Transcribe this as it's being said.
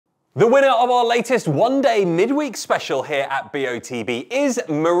The winner of our latest one-day midweek special here at BOTB is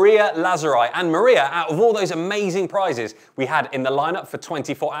Maria Lazari. And Maria, out of all those amazing prizes we had in the lineup for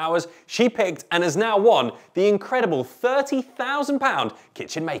 24 hours, she picked and has now won the incredible £30,000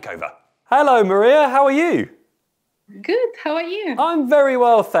 kitchen makeover. Hello, Maria. How are you? Good. How are you? I'm very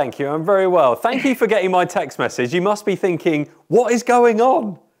well, thank you. I'm very well. Thank you for getting my text message. You must be thinking, what is going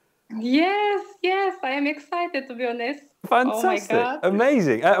on? Yes. I am excited, to be honest. Fantastic. Oh my God.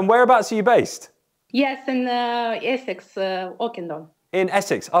 Amazing. And whereabouts are you based? Yes, in Essex, Oakendon. In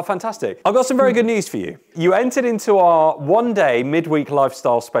Essex. Oh, fantastic. I've got some very good news for you. You entered into our one-day midweek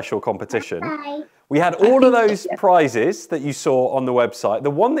lifestyle special competition. Hi. We had all of those prizes that you saw on the website. The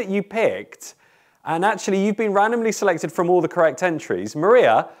one that you picked, and actually you've been randomly selected from all the correct entries.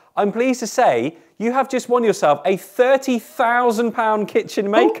 Maria, I'm pleased to say you have just won yourself a £30,000 kitchen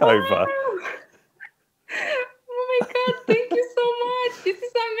makeover. Oh, wow. Oh my God, thank you so much. This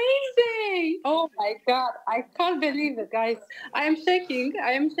is amazing. Oh my God, I can't believe it, guys. I am shaking,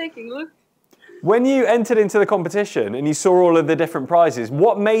 look. When you entered into the competition and you saw all of the different prizes,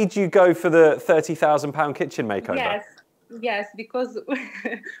 what made you go for the £30,000 kitchen makeover? Yes, because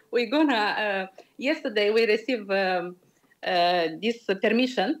we're gonna, yesterday we received this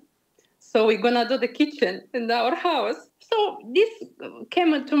permission, so we're gonna do the kitchen in our house. So this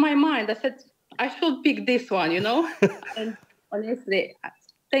came to my mind. I said, I should pick this one, you know? And honestly,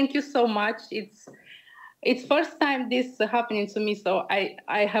 thank you so much. It's first time this happening to me, so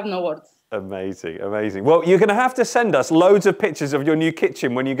I have no words. Amazing, amazing. Well, you're going to have to send us loads of pictures of your new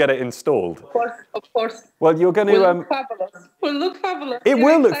kitchen when you get it installed. Of course. Well, you're going to... Will look fabulous. Will look fabulous. It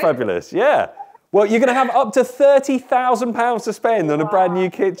will look fabulous, yeah. Well, you're going to have up to £30,000 to spend on a brand new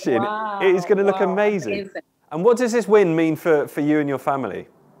kitchen. Wow, it is going to look amazing. And what does this win mean for you and your family?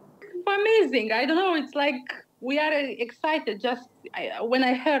 Amazing. I don't know. It's like we are excited. Just when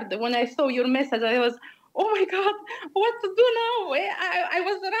I saw your message, I was, oh my God, what to do now? I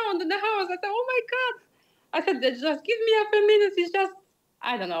was around in the house. I said, oh my God. I said, just give me a few minutes. It's just,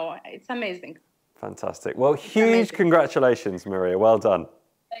 I don't know. It's amazing. Fantastic. Well, huge congratulations, Maria. Well done.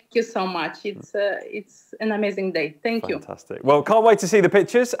 Thank you so much. It's an amazing day. Thank you. Fantastic. Well, can't wait to see the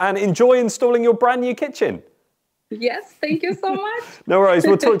pictures and enjoy installing your brand new kitchen. Yes, thank you so much. No worries.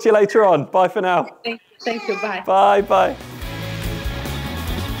 We'll talk to you later on. Bye for now. Thank you. Bye. Bye.